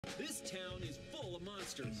This town is full of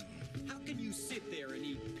monsters. How can you sit there and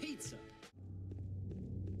eat pizza?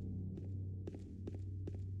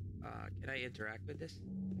 Can I interact with this?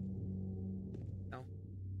 No.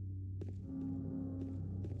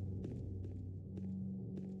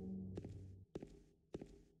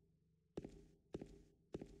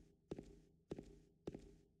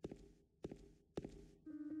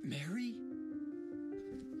 Mary?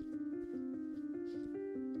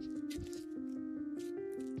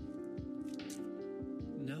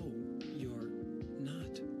 No, you're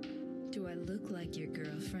not. Do I look like your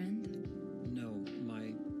girlfriend? No,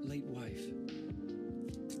 my late wife.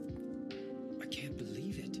 I can't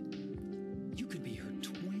believe it. You could be her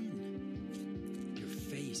twin. Your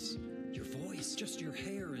face, your voice, just your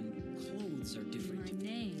hair and clothes are different. My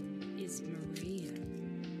name is Maria.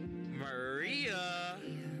 Maria!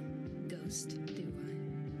 Ghost, do I?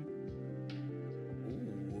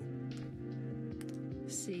 Ooh.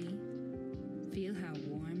 See? Feel how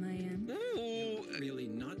warm I am? Ooh. Really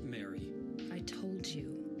not Mary. I told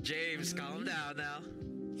you. James, calm down now.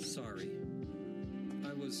 Sorry.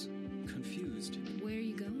 I was confused. Where are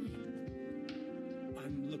you going?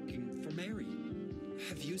 I'm looking for Mary.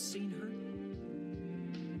 Have you seen her?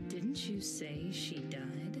 Didn't you say she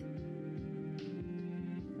died?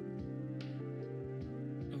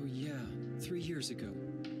 Oh, yeah, 3 years ago.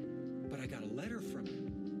 But I got a letter from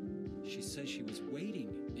her. She says she was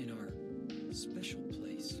waiting in our special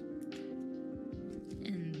place.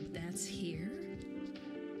 And that's here?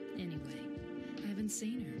 Anyway, I haven't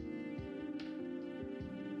seen her.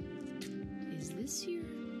 Is this your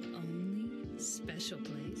only special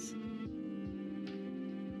place?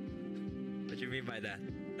 What do you mean by that?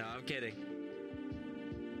 No, I'm kidding.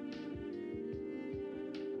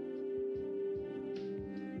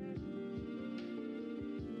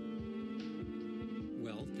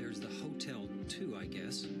 Well, there's the hotel, too, I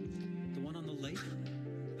guess. The one on the lake.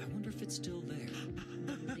 I wonder if it's still there.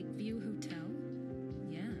 Lakeview Hotel?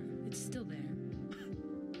 Yeah, it's still there.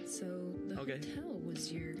 So the hotel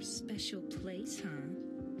was your special place, huh?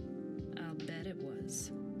 I'll bet it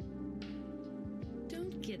was.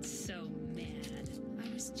 Don't get so mad.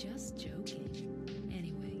 I was just joking.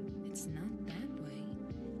 Anyway, it's not that way.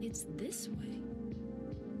 It's this way.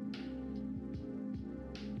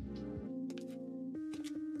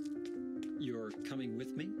 You're coming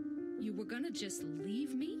with me? You were gonna just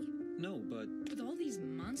leave me? No, but... With all these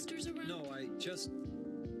monsters around? No, I just...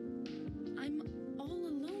 I'm all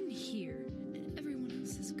alone here. Everyone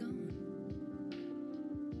else is gone.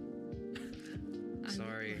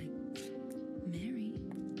 Sorry. I look like Mary,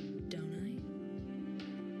 don't I?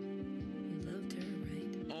 You loved her,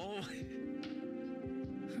 right? Oh.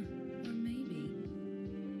 Or maybe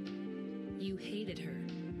you hated her.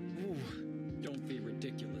 Ooh. Don't be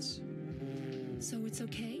ridiculous. So it's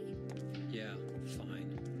okay? Yeah, fine.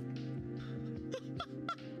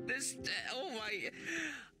 Oh my,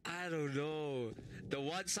 I don't know. The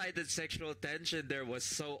one-sided sexual tension there was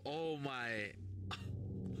so, oh my.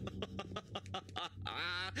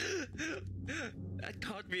 That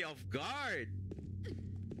caught me off guard.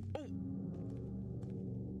 Oh.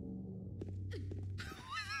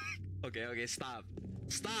 Okay, stop.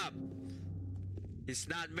 Stop. It's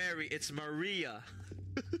not Mary, it's Maria.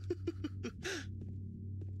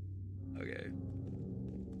 Okay.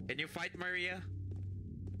 Can you fight Maria?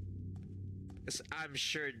 Because I'm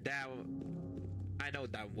sure I know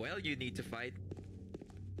damn well you need to fight.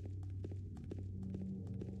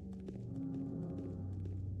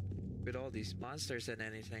 With all these monsters and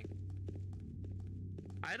anything.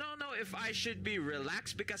 I don't know if I should be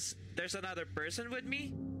relaxed because there's another person with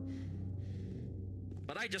me.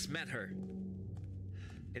 But I just met her.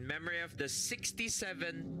 In memory of the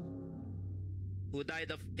 67 who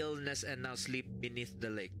died of illness and now sleep beneath the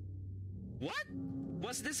lake. What?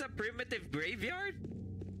 Was this a primitive graveyard?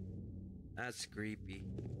 That's creepy.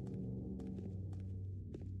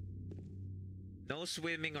 No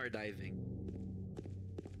swimming or diving.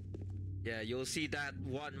 Yeah, you'll see that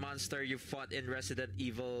one monster you fought in Resident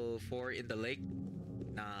Evil 4 in the lake.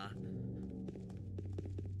 Nah.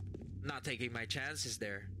 Not taking my chances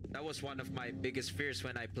there. That was one of my biggest fears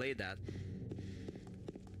when I played that.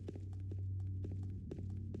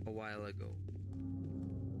 A while ago.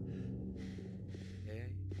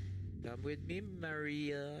 Okay. Come with me,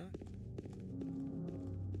 Maria.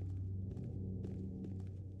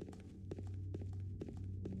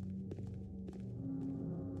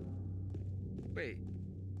 Wait.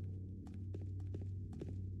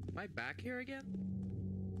 Am I back here again?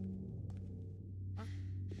 Huh?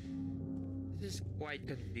 This is quite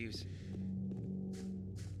confusing.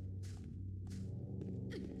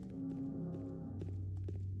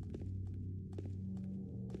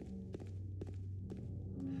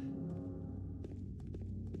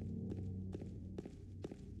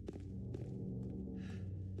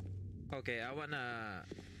 Okay,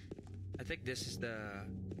 I think this is the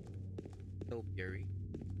topiary.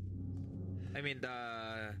 I mean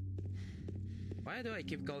the... Why do I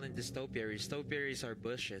keep calling this topiaries? Topiaries are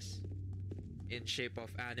bushes in shape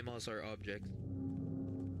of animals or objects.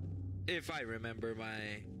 If I remember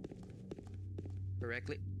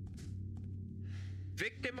correctly.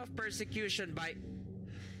 Victim of persecution by...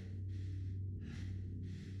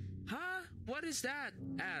 Huh? What is that?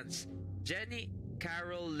 Ants. Jenny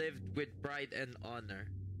Carroll lived with pride and honor.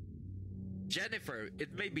 Jennifer.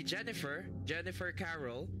 It may be Jennifer. Jennifer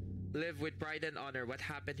Carroll lived with pride and honor. What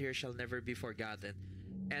happened here shall never be forgotten.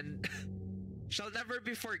 And shall never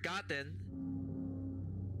be forgotten.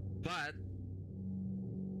 But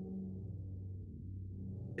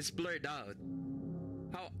it's blurred out.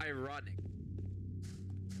 How ironic.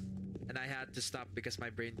 And I had to stop because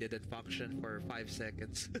my brain didn't function for 5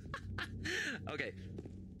 seconds. Okay.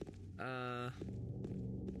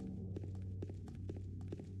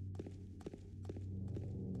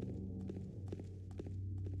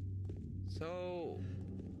 So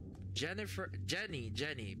Jenny,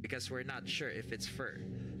 because we're not sure if it's fur.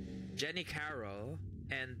 Jenny Carroll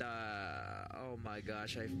and oh my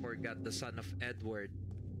gosh, I forgot the son of Edward.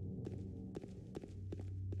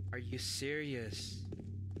 Are you serious?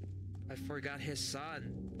 I forgot his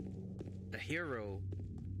son. The hero.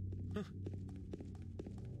 Huh.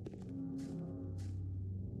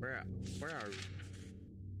 Where are we?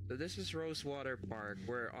 So this is Rosewater Park.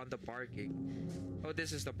 We're on the parking. Oh,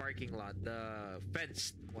 this is the parking lot. The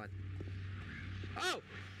fenced one. Oh!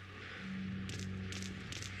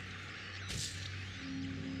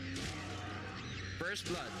 First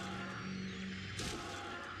blood.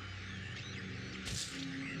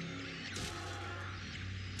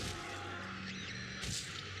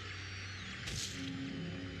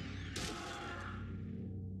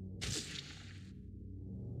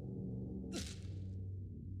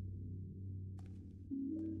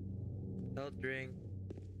 Drink.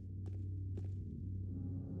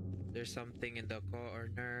 There's something in the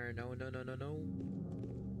corner. No.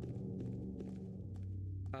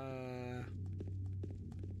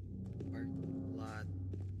 Parking lot.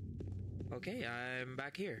 Okay, I'm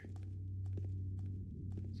back here.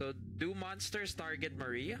 So, do monsters target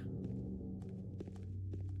Maria?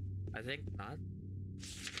 I think not.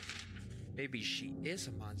 Maybe she is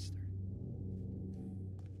a monster.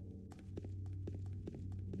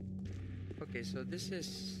 Okay, so this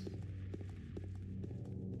is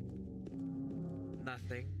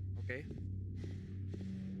nothing. Okay.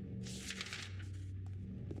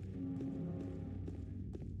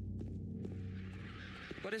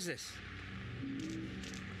 What is this?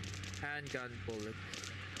 Handgun bullet.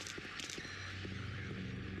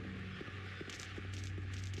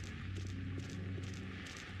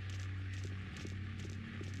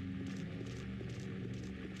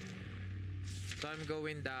 So I'm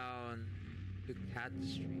going down to Cat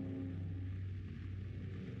Street.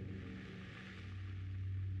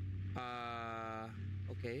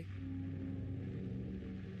 Okay.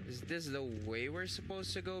 Is this the way we're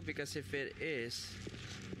supposed to go? Because if it is,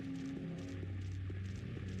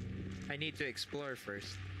 I need to explore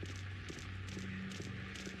first.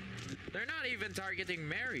 They're not even targeting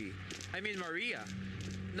Maria.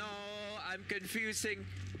 No, I'm confusing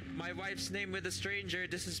my wife's name with a stranger.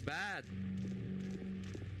 This is bad.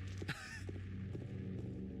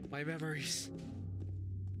 My memories.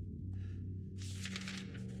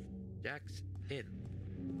 Jack's Inn.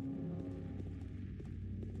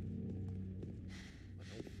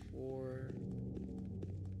 104,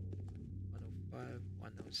 105,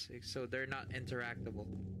 106. So they're not interactable.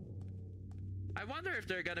 I wonder if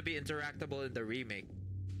they're gonna be interactable in the remake.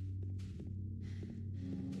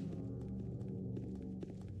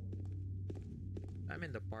 I'm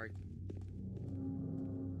in the park.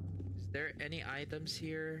 Is there any items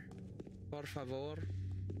here? Por favor.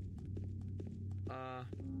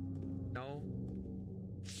 No.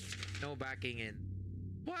 No backing in.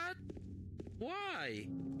 What? Why?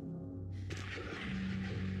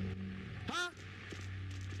 Huh?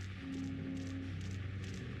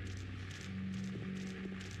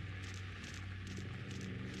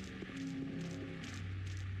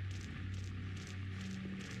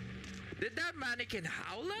 Did that mannequin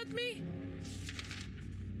howl at me?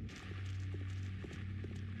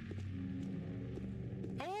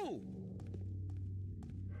 Oh!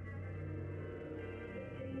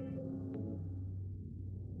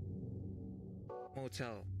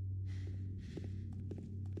 Motel.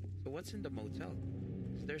 So what's in the motel?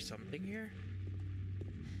 Is there something here?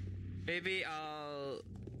 Maybe I'll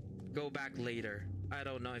go back later. I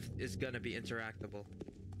don't know if it's gonna be interactable.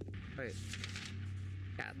 Wait.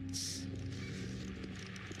 cats.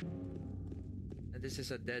 And this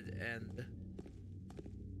is a dead end.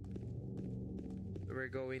 So we're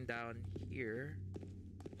going down here.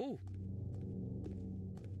 Oh!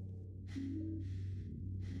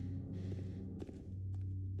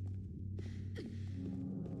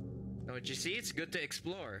 Don't you see? It's good to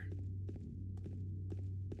explore.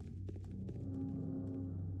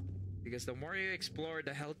 Because the more you explore,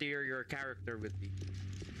 the healthier your character would be.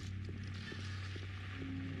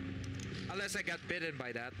 Unless I got bitten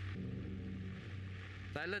by that.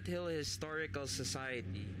 Silent Hill Historical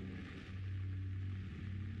Society.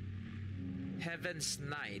 Heaven's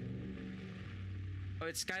Night. Oh,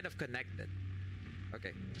 it's kind of connected.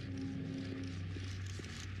 Okay.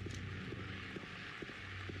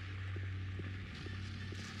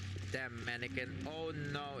 Damn mannequin. Oh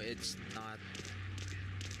no, it's not.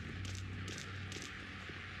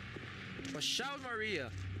 Watch out, Maria.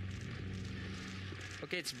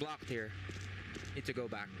 Okay, it's blocked here. Need to go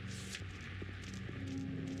back.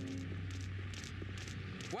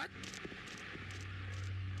 What?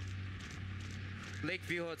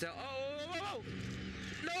 Lakeview Hotel. Oh!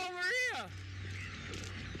 No, Maria!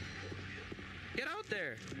 Get out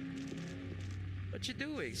there. What you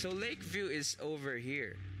doing? So Lakeview is over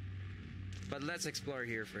here. But let's explore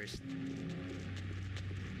here first.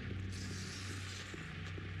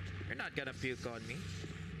 You're not gonna puke on me.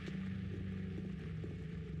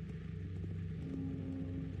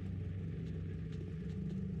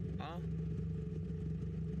 Huh?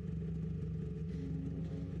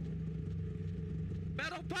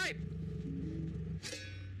 Metal pipe!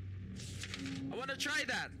 I wanna try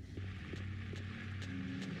that.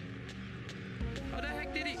 How the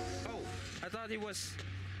heck did he? Oh, I thought he was.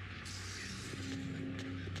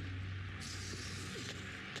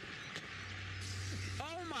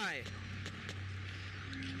 Oh my!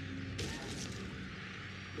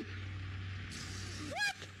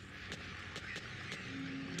 What?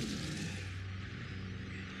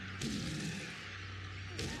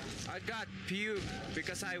 I got puked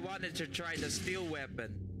because I wanted to try the steel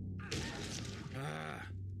weapon. Ah.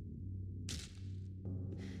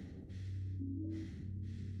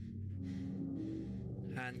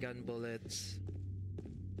 Handgun bullets.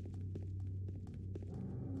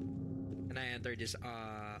 Can I enter this?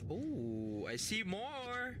 Oh, I see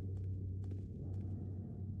more.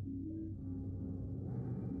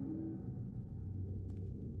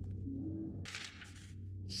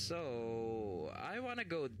 So I want to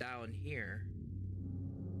go down here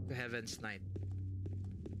to Heaven's Night.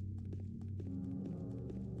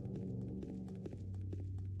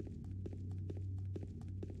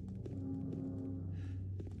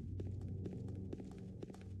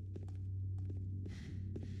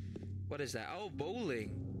 What is that? Oh,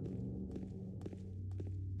 bowling.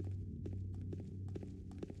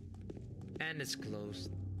 And it's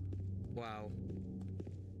closed. Wow.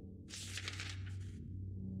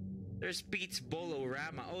 There's Pete's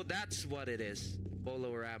Bolorama. Oh, that's what it is.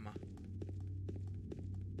 Bolorama.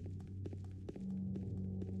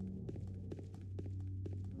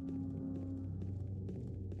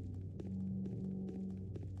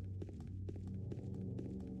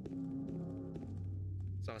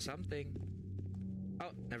 Saw something.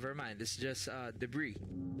 Oh, never mind. It's just debris.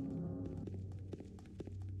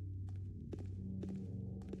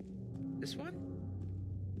 This one?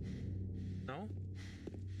 No?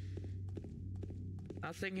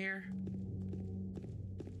 Nothing here?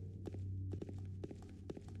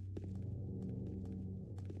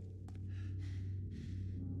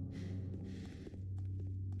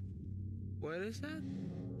 What is that?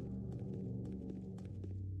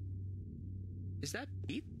 Is that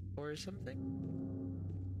Pete or something?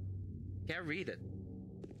 Can't read it.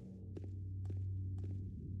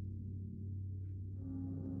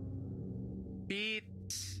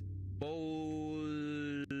 Pete's Bowl-orama.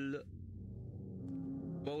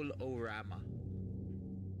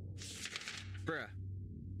 Bruh.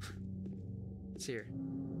 It's here.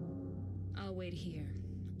 I'll wait here.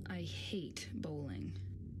 I hate bowling.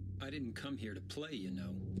 I didn't come here to play, you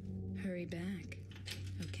know. Hurry back,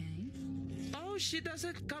 okay? Oh, she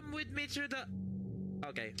doesn't come with me through the...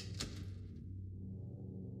 Okay.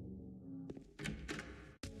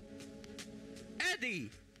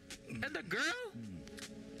 Eddie! And the girl?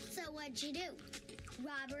 So what'd you do?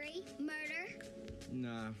 Robbery? Murder?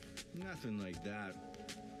 Nah, nothing like that.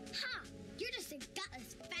 Ha! You're just a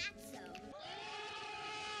gutless fatso.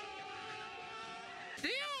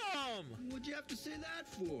 Damn! What'd you have to say that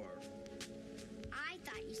for? I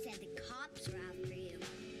thought you said the cops were after you.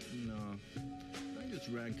 No, I just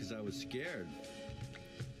ran because I was scared.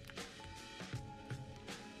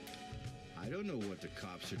 I don't know what the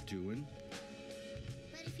cops are doing.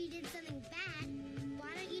 But if you did something bad, why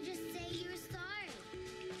don't you just say you're sorry?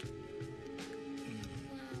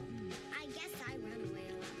 Well, I guess I run away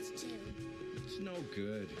a lot too. It's no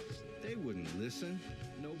good. They wouldn't listen.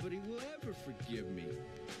 Nobody will ever forgive me.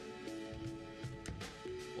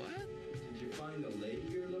 What? Did you find the lady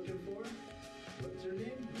you're looking for? What's her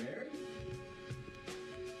name? Mary?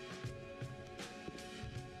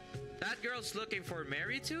 That girl's looking for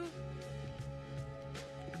Mary too?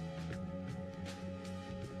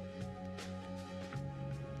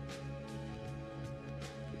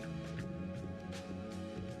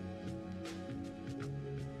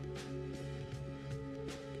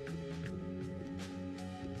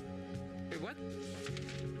 Wait, what?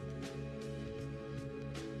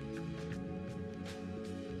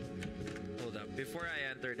 Hold up. Before I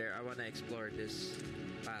enter there, I want to explore this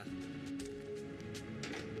path.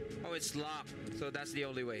 Oh, it's locked, so that's the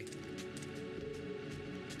only way.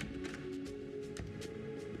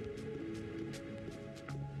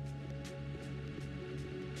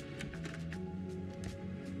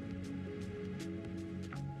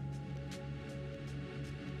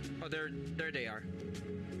 Oh, there they are.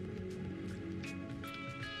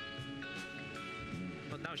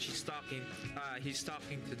 Oh, now she's talking. He's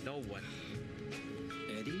talking to no one.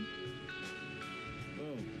 Eddie?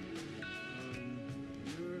 Oh.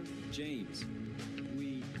 You're... James.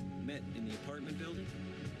 We met in the apartment building?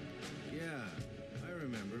 Yeah, I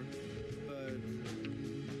remember. But...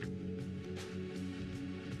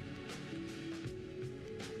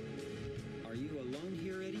 Are you alone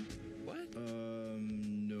here, Eddie? What?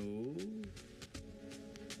 No.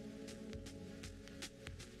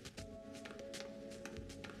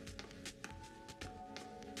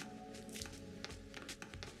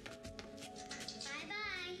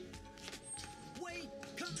 Bye-bye. Wait!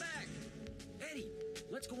 Come back! Eddie,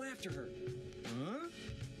 let's go after her. Huh?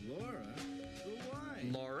 Laura? But why?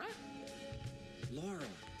 Laura? Laura.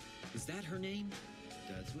 Is that her name?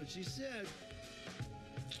 That's what she said.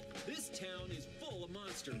 This town is full of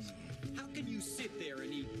monsters. How can you sit there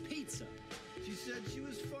and eat pizza? She said she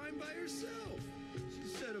was fine by herself. She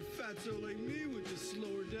said a fatso like me would just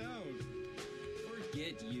slow her down.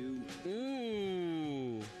 Forget you.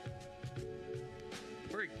 Ooh.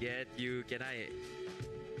 Forget you. Can I?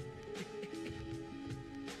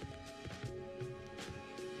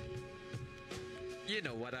 You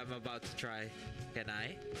know what I'm about to try. Can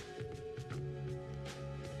I?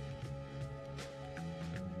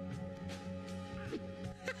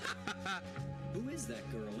 Who is that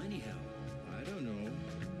girl, anyhow? I don't know.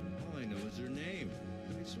 All I know is her name.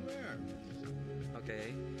 I swear.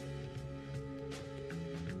 Okay.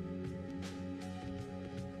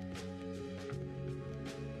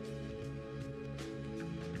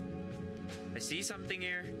 I see something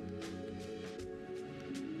here.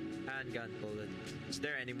 Handgun bullet. Is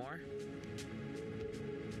there any more?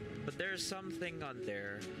 But there's something on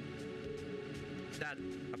there. Is that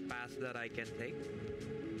a path that I can take?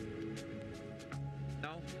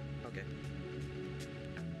 No? Okay.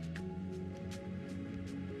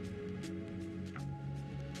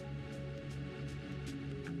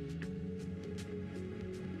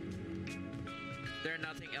 There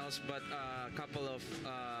nothing else but a couple of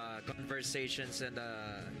conversations and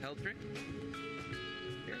a health drink?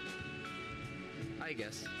 Here. I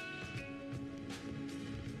guess.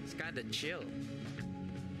 It's kinda chill.